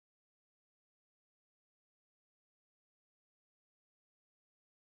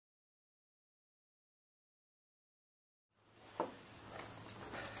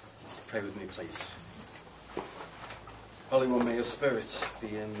Pray with me, please. Holy One, may your Spirit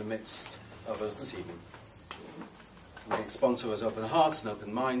be in the midst of us this evening. May it sponsor us open hearts and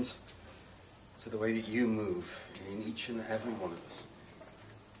open minds to the way that you move in each and every one of us.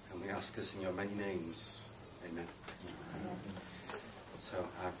 And we ask this in your many names. Amen. So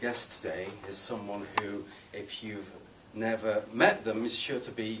our guest today is someone who, if you've never met them, is sure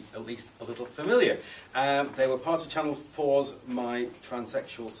to be at least a little familiar. They were part of Channel 4's My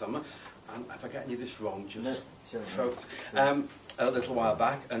Transsexual Summer, and if I get any of this wrong, just throw it, a little while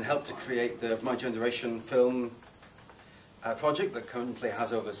back, and helped to create the My Generation film project that currently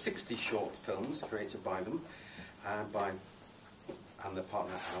has over 60 short films created by them, and their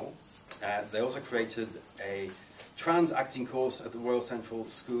partner Owl. They also created a trans acting course at the Royal Central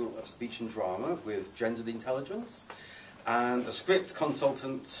School of Speech and Drama with Gendered Intelligence, and a script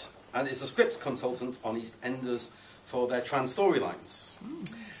consultant, and is a script consultant on EastEnders for their trans storylines.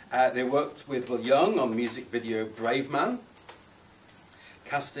 They worked with Will Young on the music video Brave Man,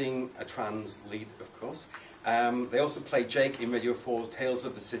 casting a trans lead, of course. They also played Jake in Radio 4's Tales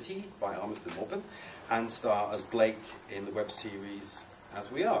of the City by Armistead Maupin, and star as Blake in the web series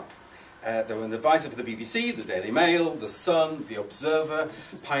As We Are. They were an advisor for the BBC, the Daily Mail, The Sun, The Observer,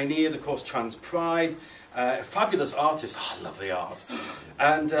 pioneered, of course, Trans Pride, a fabulous artist. Oh, I love the art.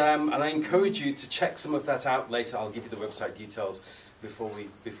 And I encourage you to check some of that out later. I'll give you the website details before we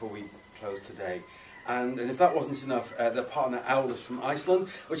close today. And if that wasn't enough, their partner Owl is from Iceland,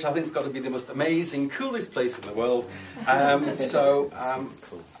 which I think has got to be the most amazing, coolest place in the world. I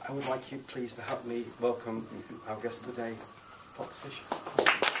would like you, please, to help me welcome our guest today, Fox Fisher.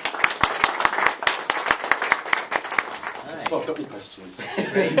 So I've got any questions.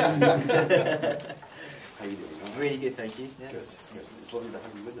 Great. How are you doing? Right? Really good, thank you. Yes. Good. It's lovely to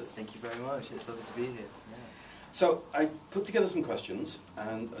have you with us. Thank you very much. It's lovely to be here. Yeah. So I put together some questions,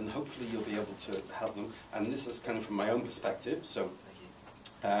 and hopefully you'll be able to help them. And this is kind of from my own perspective. So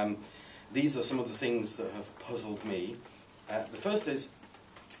Thank you. These are some of the things that have puzzled me. The first is,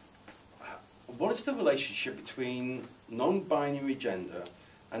 what is the relationship between non-binary gender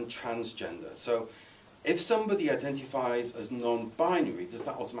and transgender? So if somebody identifies as non-binary, does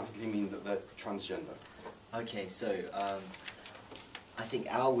that automatically mean that they're transgender? Okay, so I think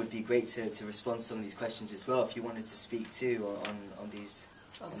Al would be great to respond to some of these questions as well. If you wanted to speak too on these.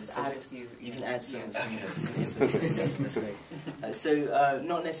 I'll just add a few. You can add some Yeah. input. That's great. So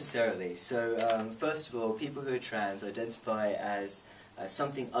not necessarily. So first of all, people who are trans identify as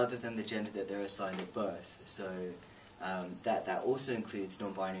something other than the gender that they're assigned at birth. So that also includes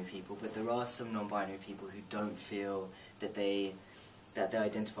non-binary people, but there are some non-binary people who don't feel that they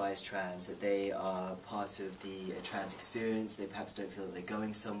identify as trans, that they are part of the trans experience. They perhaps don't feel that they're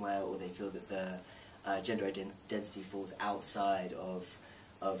going somewhere, or they feel that their gender identity falls outside of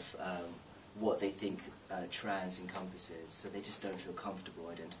what they think trans encompasses. So they just don't feel comfortable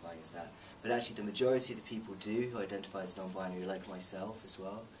identifying as that. But actually the majority of the people do who identify as non-binary, like myself as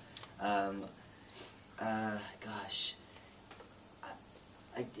well. Gosh,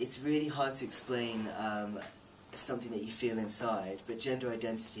 it's really hard to explain something that you feel inside, but gender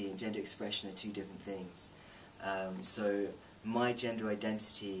identity and gender expression are two different things. So my gender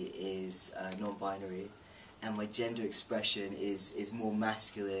identity is non-binary, and my gender expression is more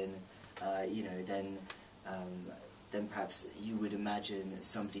masculine, you know, than perhaps you would imagine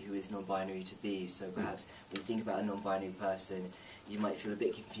somebody who is non-binary to be. So perhaps when you think about a non-binary person, you might feel a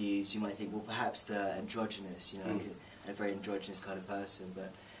bit confused. You might think, well, perhaps they're androgynous, you know, a very androgynous kind of person.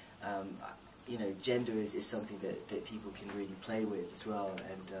 But you know, gender is something that people can really play with as well.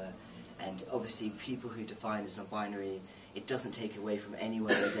 And obviously, people who define as non-binary, it doesn't take away from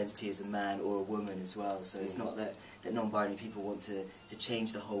anyone's identity as a man or a woman as well. So it's not that non-binary people want to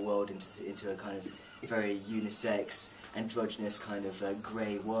change the whole world into a kind of very unisex, androgynous kind of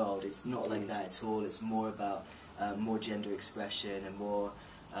grey world. It's not like that at all. It's more about more gender expression and more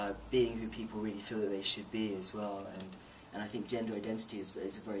being who people really feel that they should be as well. And I think gender identity is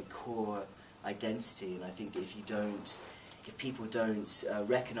a very core identity. And I think that if people don't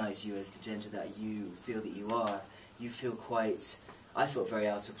recognise you as the gender that you feel that you are, you feel quite. I felt very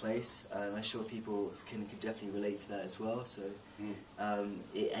out of place, and I'm sure people can definitely relate to that as well. So,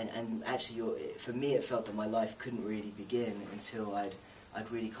 and actually, for me, it felt that my life couldn't really begin until I'd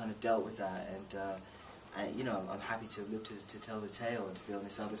really kind of dealt with that. And you know, I'm happy to live to tell the tale and to be on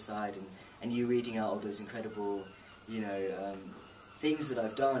this other side. And you reading out all those incredible, you know, things that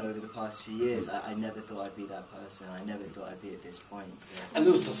I've done over the past few years, I never thought I'd be that person. I never thought I'd be at this point. So. And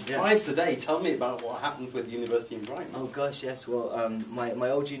there was a surprise today. Tell me about what happened with the university in Brighton. Oh gosh, yes. Well, my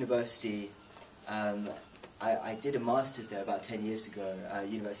old university, I did a master's there about 10 years ago,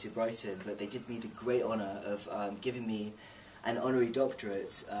 University of Brighton, but they did me the great honour of giving me an honorary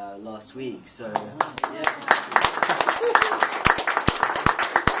doctorate last week. So, yeah.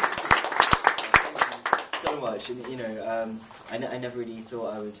 So much, and you know, I never really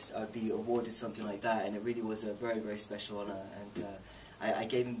thought I'd be awarded something like that, and it really was a very, very special honour. And I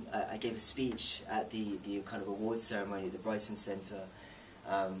gave a speech at the kind of awards ceremony at the Brighton Centre.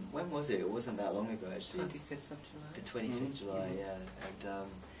 When was it? It wasn't that long ago, actually. 25th of July. The 25th of July, yeah.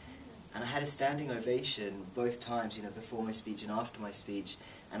 And I had a standing ovation both times, you know, before my speech and after my speech.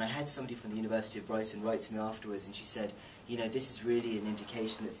 And I had somebody from the University of Brighton write to me afterwards, and she said, you know, this is really an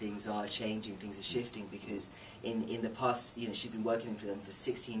indication that things are changing, things are shifting, because in the past, you know, she'd been working for them for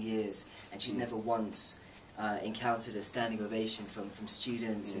 16 years, and she'd never once encountered a standing ovation from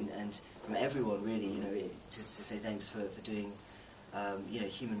students and from everyone, really, you know, to say thanks for doing, you know,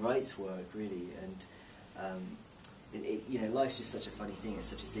 human rights work, really. And you know, life's just such a funny thing. It's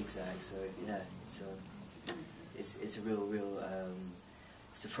such a zigzag. So yeah, it's a real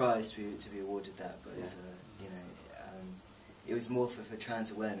surprise to be awarded that. But you know, it was more for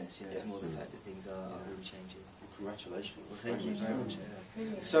trans awareness. You know, it's more the fact that things are really changing. Congratulations. Well, thank you very much.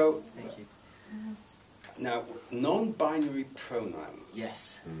 So, thank you. Now, non-binary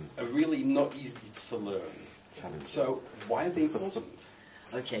pronouns are really not easy to learn. So, why are they important?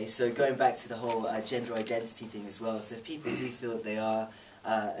 Okay, so going back to the whole gender identity thing as well, so if people do feel that they are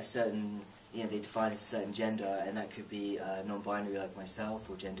a certain, you know, they define as a certain gender, and that could be non-binary like myself,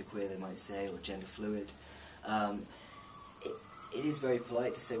 or genderqueer they might say, or gender fluid, it is very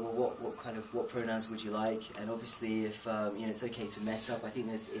polite to say, well, what pronouns would you like? And obviously, if you know, it's okay to mess up. I think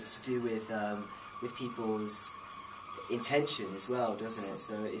it's to do with people's intention as well, doesn't it?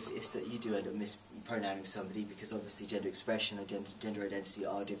 So if so, you do end up mispronouncing somebody, because obviously gender expression and gender identity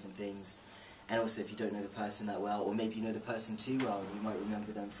are different things, and also if you don't know the person that well, or maybe you know the person too well, you might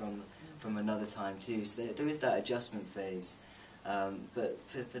remember them from another time too. So there is that adjustment phase. But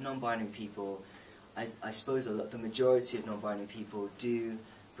for non-binary people, I suppose the majority of non-binary people do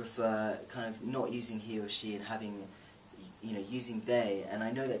prefer kind of not using he or she and having, you know, using they, and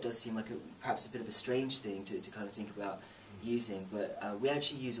I know that does seem like perhaps a bit of a strange thing to kind of think about using, but we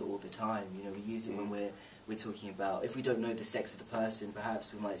actually use it all the time. You know, we use it when we're talking about, if we don't know the sex of the person,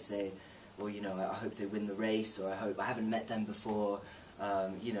 perhaps we might say, well, you know, I hope they win the race, or I haven't met them before,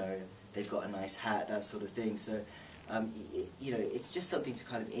 you know, they've got a nice hat, that sort of thing. So, you know, it's just something to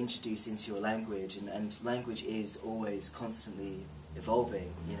kind of introduce into your language, and language is always constantly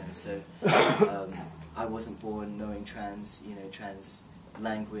evolving, you know, so I wasn't born knowing trans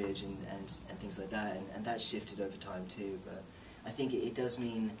language and things like that, and that shifted over time too, but I think it does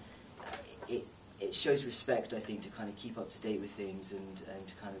mean, it shows respect, I think, to kind of keep up to date with things and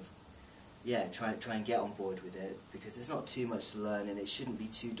to kind of, yeah, try and get on board with it, because there's not too much to learn and it shouldn't be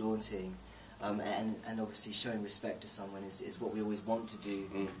too daunting, and obviously showing respect to someone is what we always want to do,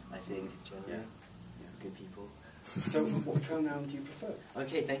 I think, generally, good people. So, what pronoun do you prefer?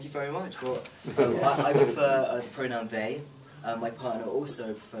 Okay, thank you very much. Well, I prefer the pronoun they. My partner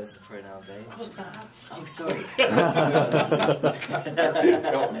also prefers the pronoun they. I was going to ask. Oh, sorry.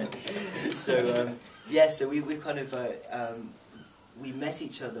 So, yeah, so we kind of, we met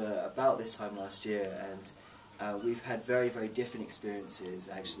each other about this time last year, and we've had very, very different experiences,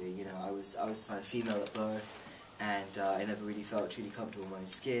 actually. You know, I was assigned female at birth, and I never really felt truly comfortable in my own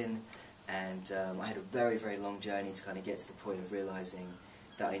skin. And I had a very, very long journey to kind of get to the point of realising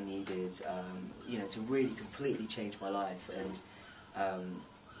that I needed, you know, to really completely change my life. And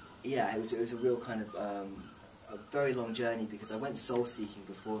yeah, it was a real kind of a very long journey, because I went soul-seeking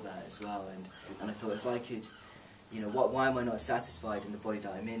before that as well. And I thought, if I could, you know, why am I not satisfied in the body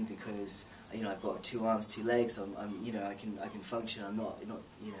that I'm in? Because, you know, I've got 2 arms, 2 legs. You know, I can function. I'm not, you know,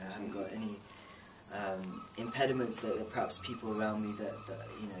 I haven't got any impediments that perhaps people around me that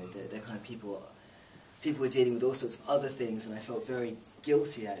you know, they're kind of people were dealing with all sorts of other things, and I felt very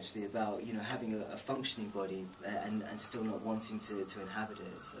guilty actually about, you know, having a functioning body and still not wanting to inhabit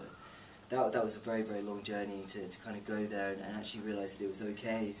it. So that was a very, very long journey to kind of go there and actually realise that it was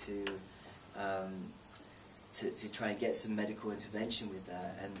okay to try and get some medical intervention with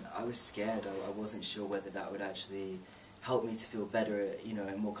that. And I was scared. I wasn't sure whether that would actually help me to feel better, you know,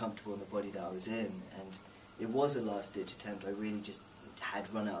 and more comfortable in the body that I was in. And it was a last-ditch attempt. I really just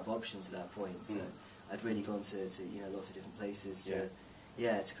had run out of options at that point. So I'd really gone to you know, lots of different places to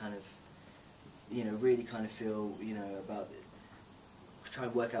to kind of, you know, really kind of feel, you know, about, try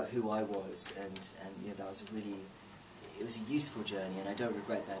and work out who I was. And you know, that was it was a useful journey, and I don't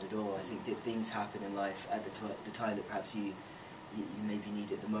regret that at all. I think that things happen in life at the time that perhaps you you maybe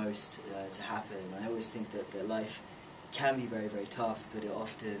need it the most to happen. I always think that life can be very, very tough, but it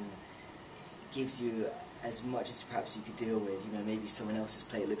often gives you as much as perhaps you could deal with. You know, maybe someone else's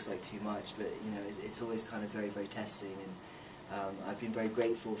plate looks like too much, but you know, it's always kind of very, very testing. And I've been very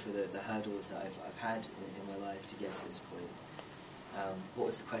grateful for the hurdles that I've had in my life to get to this point. What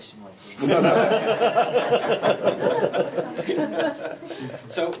was the question, Michael?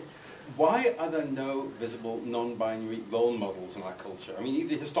 So, why are there no visible non-binary role models in our culture? I mean,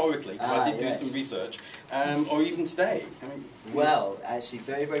 either historically, because I did do some research, or even today. I mean, well, actually,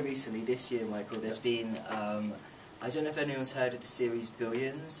 very, very recently, this year, Michael, there's been, I don't know if anyone's heard of the series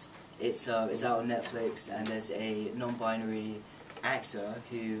Billions. It's out on Netflix, and there's a non-binary actor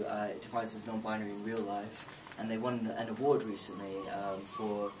who defines as non-binary in real life, and they won an award recently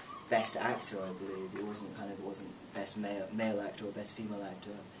for Best Actor, I believe. It wasn't Best Male Actor or Best Female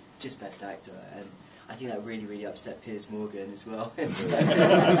Actor, just Best Actor, and I think that really, really upset Piers Morgan as well. And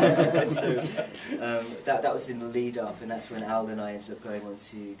so that was in the lead up, and that's when Al and I ended up going on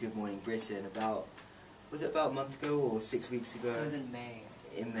to Good Morning Britain was it about a month ago or 6 weeks ago? It was in May.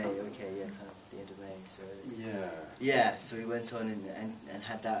 In May, okay, yeah, kind of the end of May. So yeah, so we went on and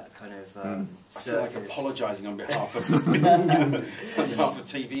had that kind of I feel like apologising on behalf of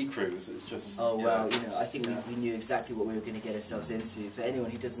TV crews. It's just well, you know, I think we knew exactly what we were going to get ourselves into. For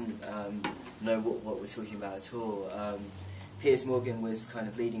anyone who doesn't know what we're talking about at all, Piers Morgan was kind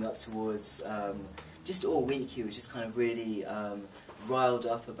of leading up towards just all week. He was just kind of really riled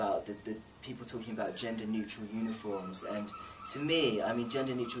up about the people talking about gender-neutral uniforms, and to me, I mean,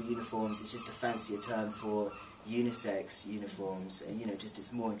 gender-neutral uniforms is just a fancier term for unisex uniforms, and you know, just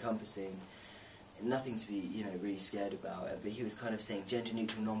it's more encompassing. Nothing to be, you know, really scared about. But he was kind of saying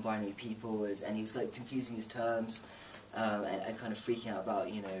gender-neutral, non-binary people, and he was like confusing his terms and kind of freaking out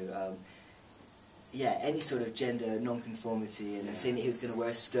about, you know, any sort of gender non-conformity, and saying that he was going to wear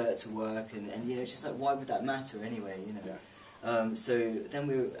a skirt to work, and you know, just like, why would that matter anyway, you know? So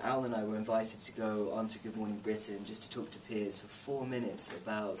then Al and I were invited to go on to Good Morning Britain just to talk to Piers for 4 minutes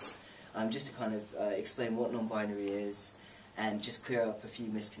about, just to kind of explain what non-binary is and just clear up a few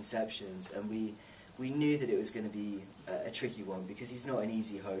misconceptions. And we knew that it was going to be a tricky one because he's not an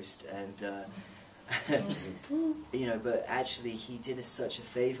easy host, and you know, but actually he did us such a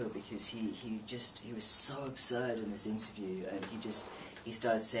favour because he was so absurd in this interview, and he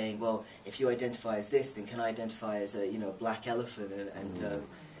started saying, well, if you identify as this, then can I identify as a, you know, black elephant, and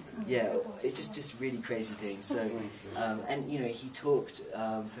it just really crazy things. So, and you know, he talked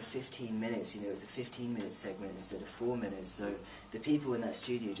for 15 minutes. You know, it was a 15-minute segment instead of 4 minutes. So the people in that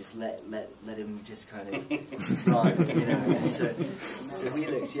studio just let him just kind of run, you know. And so we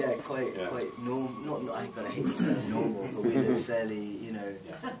looked, quite normal. Not I gotta hate the term normal, but we looked fairly, you know,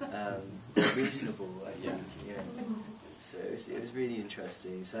 reasonable, I think, you know. So it was really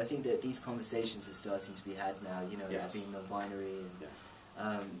interesting. So I think that these conversations are starting to be had now, you know, being non-binary,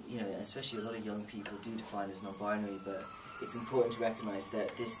 and you know, especially a lot of young people do define as non-binary, but it's important to recognise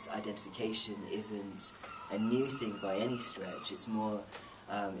that this identification isn't a new thing by any stretch. It's more,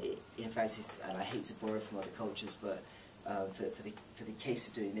 in fact, and I hate to borrow from other cultures, but for the case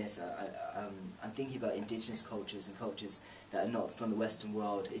of doing this, I'm thinking about indigenous cultures and cultures that are not from the Western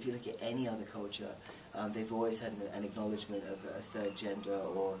world. If you look at any other culture, they've always had an acknowledgement of a third gender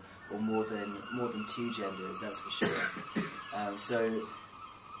or more than two genders. That's for sure. So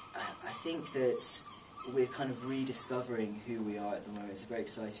I think that we're kind of rediscovering who we are at the moment. It's a very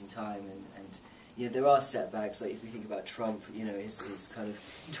exciting time, and you know, there are setbacks. Like if we think about Trump, you know, his kind of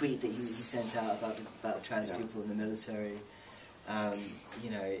tweet that he sent out about trans people in the military. You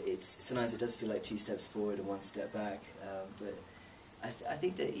know, sometimes it does feel like 2 steps forward and 1 step back. But I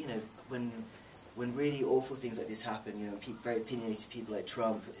think that, you know, when really awful things like this happen, you know, very opinionated people like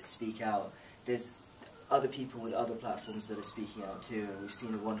Trump speak out, there's other people with other platforms that are speaking out too, and we've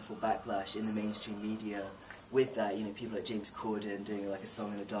seen a wonderful backlash in the mainstream media with that. You know, people like James Corden doing like a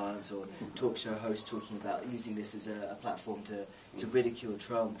song and a dance, or talk show hosts talking about using this as a platform to ridicule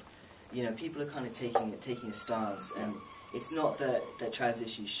Trump. You know, people are kind of taking a stance, and it's not that trans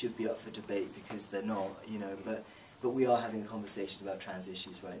issues should be up for debate, because they're not, you know, but we are having a conversation about trans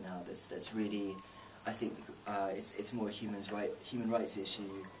issues right now that's really, I think, it's more a human rights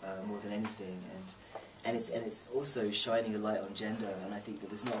issue more than anything, and it's also shining a light on gender. And I think that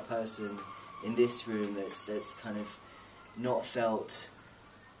there's not a person in this room that's kind of not felt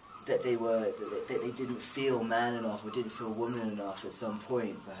that they didn't feel man enough or didn't feel woman enough at some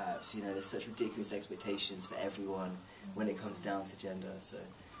point, perhaps. You know, there's such ridiculous expectations for everyone when it comes down to gender. So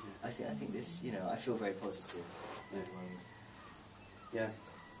I think this, you know, I feel very positive at the moment. Yeah.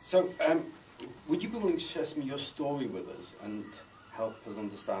 So would you be willing to share some of your story with us and help us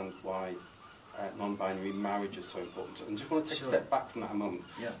understand why non-binary marriage is so important? And just want to take a step back from that a moment,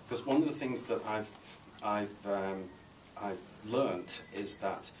 because one of the things that I've learnt is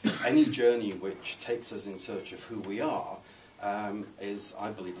that any journey which takes us in search of who we are is, I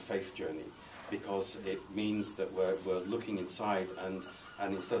believe, a faith journey, because it means that we're looking inside, and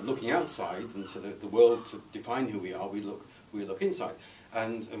instead of looking outside and so the world to define who we are, we look inside.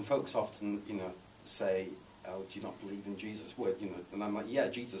 And folks often, you know, say, "Oh, do you not believe in Jesus' word?" You know, and I'm like, "Yeah,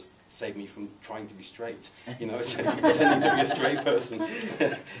 Jesus saved me from trying to be straight." You know, pretending to be a straight person.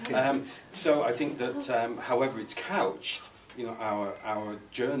 So I think that, however it's couched, you know, our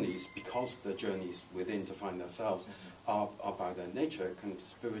journeys, because the journeys within to find ourselves, are by their nature kind of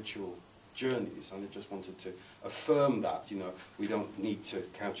spiritual journeys, and I just wanted to affirm that. You know, we don't need to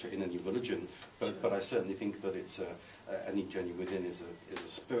couch it in any religion, but I certainly think that it's any journey within is a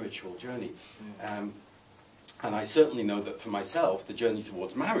spiritual journey. And I certainly know that for myself, the journey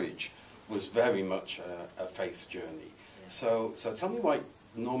towards marriage was very much a faith journey. So tell me why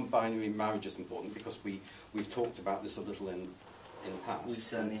non-binary marriage is important, because we've talked about this a little in the past. We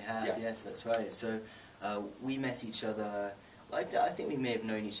certainly have, yes, that's right. So we met each other, I think we may have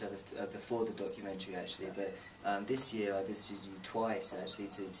known each other before the documentary actually, but this year I visited you twice actually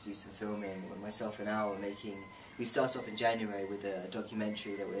to do some filming. Myself and Al were we started off in January with a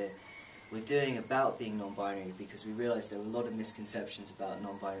documentary that we're doing about being non-binary, because we realised there were a lot of misconceptions about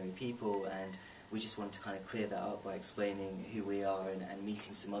non-binary people, and we just wanted to kind of clear that up by explaining who we are and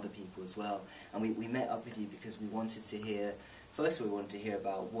meeting some other people as well. And we met up with you because we wanted to hear, first we wanted to hear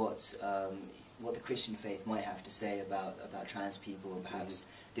about what the Christian faith might have to say about trans people, and perhaps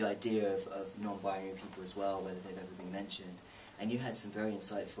the idea of non-binary people as well, whether they've ever been mentioned. And you had some very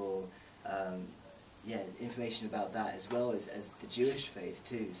insightful information about that, as well as the Jewish faith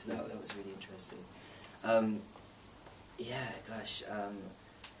too, so that was really interesting.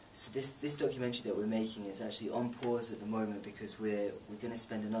 So this documentary that we're making is actually on pause at the moment, because we're going to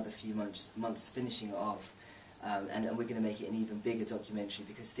spend another few months finishing it off, and we're going to make it an even bigger documentary,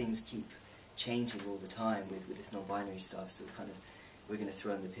 because things keep changing all the time with this non-binary stuff. So we're going to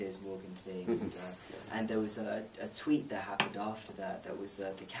throw in the Piers Morgan thing, and there was a tweet that happened after that was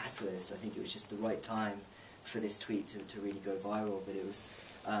the catalyst. I think it was just the right time for this tweet to really go viral, but it was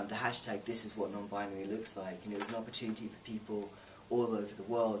the hashtag "This is what non-binary looks like," and it was an opportunity for people all over the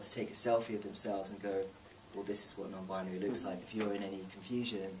world to take a selfie of themselves and go, well, this is what non-binary looks like. If you're in any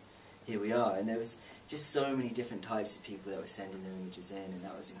confusion, here we are. And there was just so many different types of people that were sending their images in, and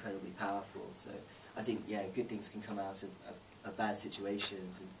that was incredibly powerful. So I think, good things can come out of bad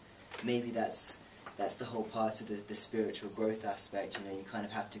situations, and maybe that's the whole part of the spiritual growth aspect. You know, you kind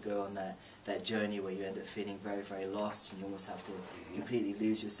of have to go on that journey where you end up feeling very, very lost, and you almost have to completely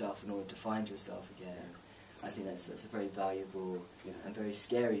lose yourself in order to find yourself again. I think that's a very valuable and very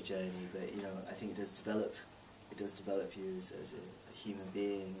scary journey, but I think it does develop you as a human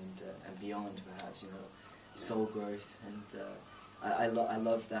being, and beyond, perhaps, soul growth. And I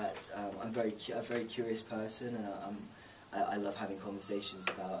love that. I'm a very curious person, and I love having conversations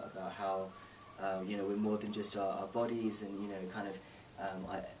about how we're more than just our bodies, and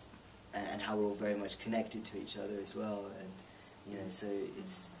and how we're all very much connected to each other as well. And so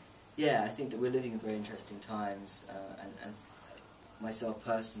it's. I think that we're living in very interesting times, and myself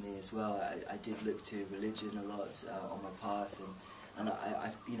personally as well, I did look to religion a lot on my path, and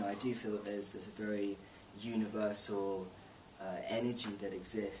I do feel that there's a very universal energy that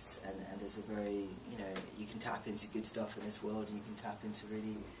exists, and there's a very, you can tap into good stuff in this world, and you can tap into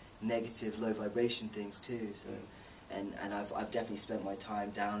really negative, low vibration things too. So, and I've definitely spent my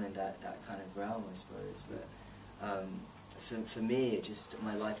time down in that kind of realm, I suppose, but. For me,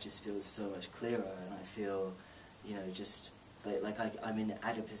 my life just feels so much clearer, and I feel, just like I'm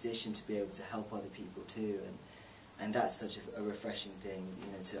at a position to be able to help other people too, and that's such a refreshing thing,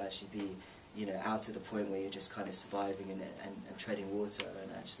 to actually be, out to the point where you're just kind of surviving and treading water,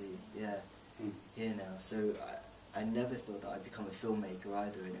 and actually, here now. So I never thought that I'd become a filmmaker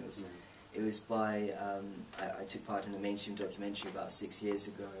either, and it was by I took part in a mainstream documentary about 6 years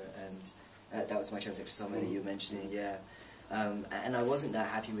ago, and that was my transsexual summer that you were mentioning, and I wasn't that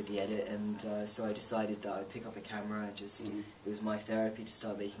happy with the edit, and so I decided that I'd pick up a camera and just, it was my therapy to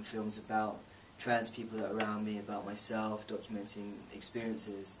start making films about trans people that are around me, about myself, documenting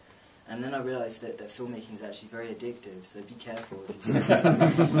experiences. And then I realised that filmmaking is actually very addictive, so be careful if you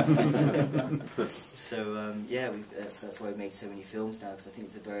So that's why we made so many films now, because I think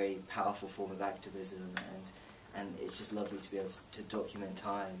it's a very powerful form of activism, and it's just lovely to be able to document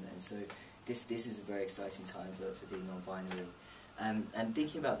time. And so this is a very exciting time for being non-binary. And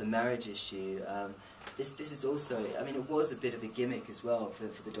thinking about the marriage issue, this is also, I mean, it was a bit of a gimmick as well for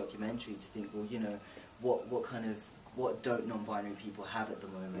the documentary to think, well, you know, what don't non-binary people have at the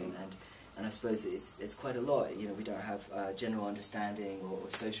moment, and I suppose it's quite a lot. You know, we don't have general understanding or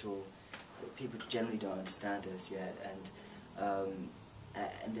social. People generally don't understand us yet, and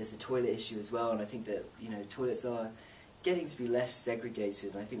there's the toilet issue as well. And I think that, you know, toilets are getting to be less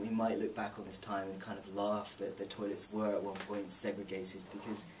segregated. And I think we might look back on this time and kind of laugh that the toilets were at one point segregated,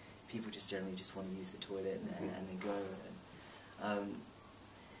 because people just generally just want to use the toilet and then go.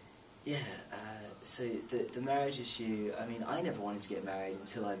 So the marriage issue, I mean, I never wanted to get married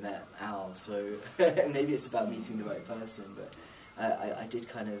until I met Al, so maybe it's about meeting the right person, but I did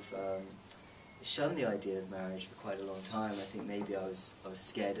kind of shun the idea of marriage for quite a long time. I think maybe I was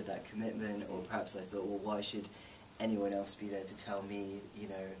scared of that commitment, or perhaps I thought, well, why should anyone else be there to tell me, you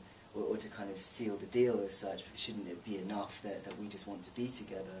know, or to kind of seal the deal as such, because shouldn't it be enough that we just want to be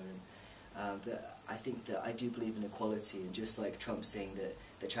together? But I think that I do believe in equality, and just like Trump saying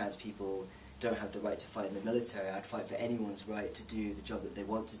that trans people don't have the right to fight in the military, I'd fight for anyone's right to do the job that they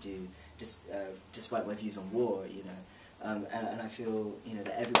want to do, despite my views on war, you know. And I feel, you know,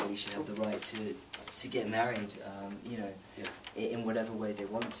 that everybody should have the right to get married, you know, in whatever way they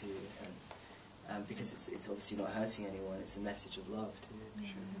want to, because it's obviously not hurting anyone. It's a message of love too.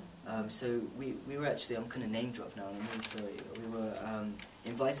 Sure. So we were actually, I'm going to name drop now, and I'm really sorry. We were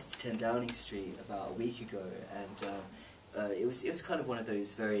invited to 10 Downing Street about a week ago, and it was kind of one of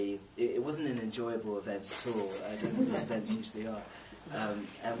those it wasn't an enjoyable event at all. I don't think these events usually are.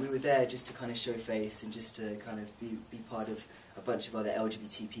 And we were there just to kind of show face and just to kind of be part of a bunch of other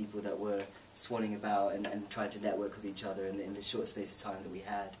LGBT people that were swanning about and trying to network with each other in the short space of time that we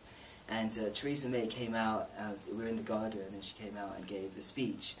had. And Theresa May came out, we were in the garden, and she came out and gave a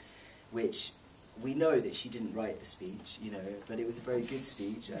speech, which we know that she didn't write the speech, you know, but it was a very good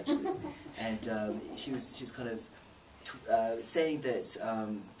speech, actually. And she was kind of saying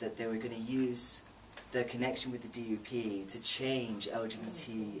that they were going to use their connection with the DUP to change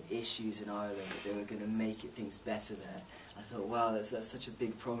LGBT issues in Ireland, that they were going to make things better there. I thought, wow, that's such a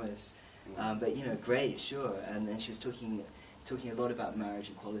big promise. But, you know, great, sure. And then she was talking a lot about marriage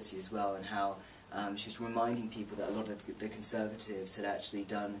equality as well, and how she was reminding people that a lot of the Conservatives had actually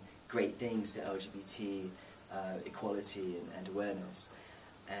done great things for LGBT equality and awareness.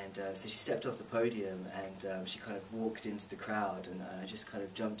 And so she stepped off the podium, and she kind of walked into the crowd, and I just kind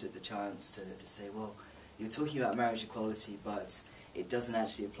of jumped at the chance to say, well, you're talking about marriage equality, but it doesn't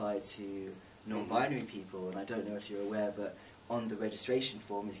actually apply to non-binary people. And I don't know if you're aware, but on the registration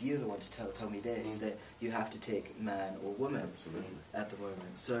forms, you're the one to tell me this, that you have to tick man or woman. Absolutely. At the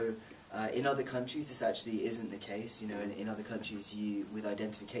moment. So in other countries, this actually isn't the case. You know, in other countries, with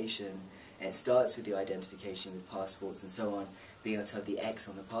identification, and it starts with the identification with passports and so on, being able to have the X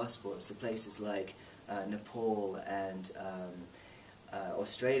on the passport. So places like Nepal and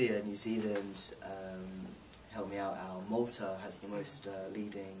Australia, New Zealand, help me out, Al, Malta has the most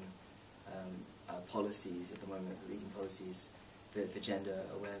leading policies at the moment, leading policies for gender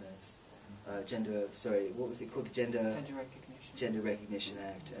awareness. What was it called? The Gender Recognition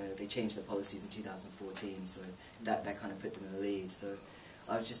Act. They changed their policies in 2014, so that kind of put them in the lead. So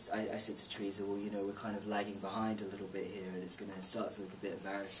I said to Theresa, well, you know, we're kind of lagging behind a little bit here, and it's going to start to look a bit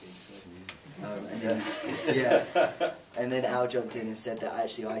embarrassing. So, and then Al jumped in and said that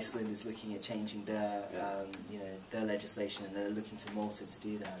actually Iceland is looking at changing their, you know, their legislation, and they're looking to Malta to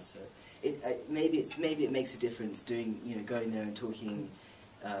do that. So maybe it makes a difference going there and talking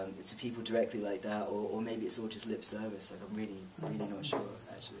to people directly like that, or maybe it's all just lip service. Like, I'm really not sure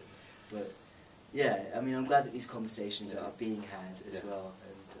actually, but. Yeah, I mean, I'm glad that these conversations are being had as well,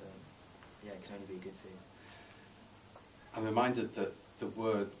 and it can only be a good thing. I'm reminded that the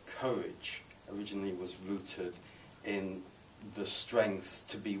word courage originally was rooted in the strength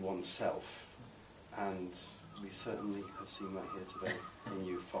to be oneself, and we certainly have seen that here today in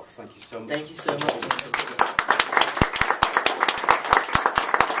you, Fox. Thank you so much. Thank you so much.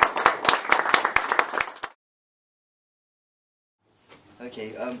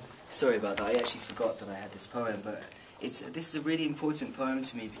 Okay, sorry about that. I actually forgot that I had this poem, but this is a really important poem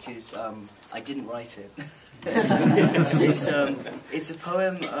to me because I didn't write it. It's a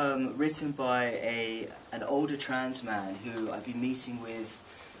poem written by an older trans man who I've been meeting with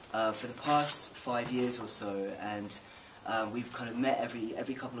for the past 5 years or so, and we've kind of met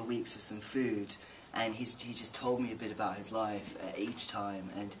every couple of weeks for some food, and he just told me a bit about his life each time,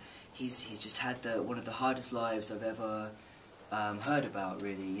 and he's just had one of the hardest lives I've ever heard about,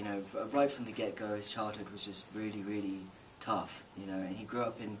 really. You know, right from the get-go, his childhood was just really, really tough, you know, and he grew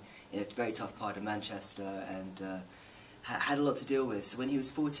up in a very tough part of Manchester, and had a lot to deal with. So when he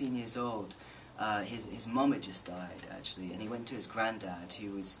was 14 years old, his mum had just died, actually, and he went to his granddad,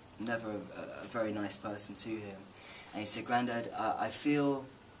 who was never a very nice person to him, and he said, "Granddad, I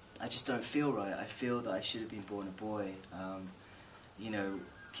just don't feel right. I feel that I should have been born a boy. You know,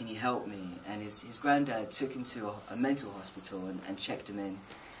 can you help me?" And his granddad took him to a mental hospital and checked him in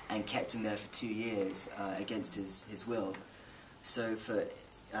and kept him there for 2 years against his will. So for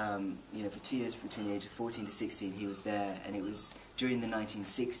 2 years between the age of 14 to 16 he was there, and it was during the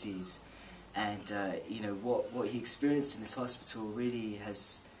 1960s. And what he experienced in this hospital really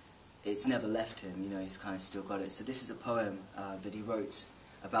it's never left him. He's kind of still got it. So this is a poem that he wrote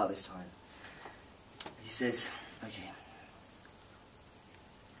about this time. He says, okay,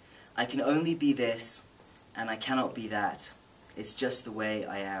 "I can only be this, and I cannot be that. It's just the way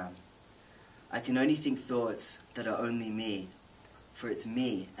I am. I can only think thoughts that are only me, for it's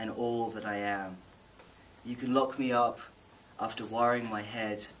me and all that I am. You can lock me up after wiring my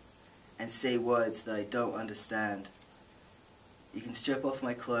head and say words that I don't understand. You can strip off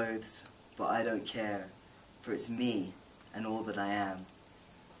my clothes, but I don't care, for it's me and all that I am.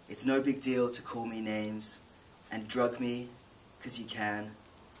 It's no big deal to call me names and drug me, 'cause you can,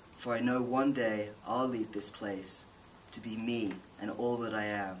 for I know one day I'll leave this place to be me and all that I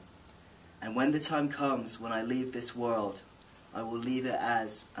am. And when the time comes when I leave this world, I will leave it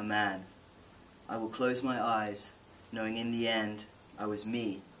as a man. I will close my eyes, knowing in the end I was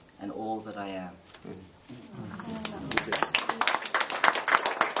me and all that I am."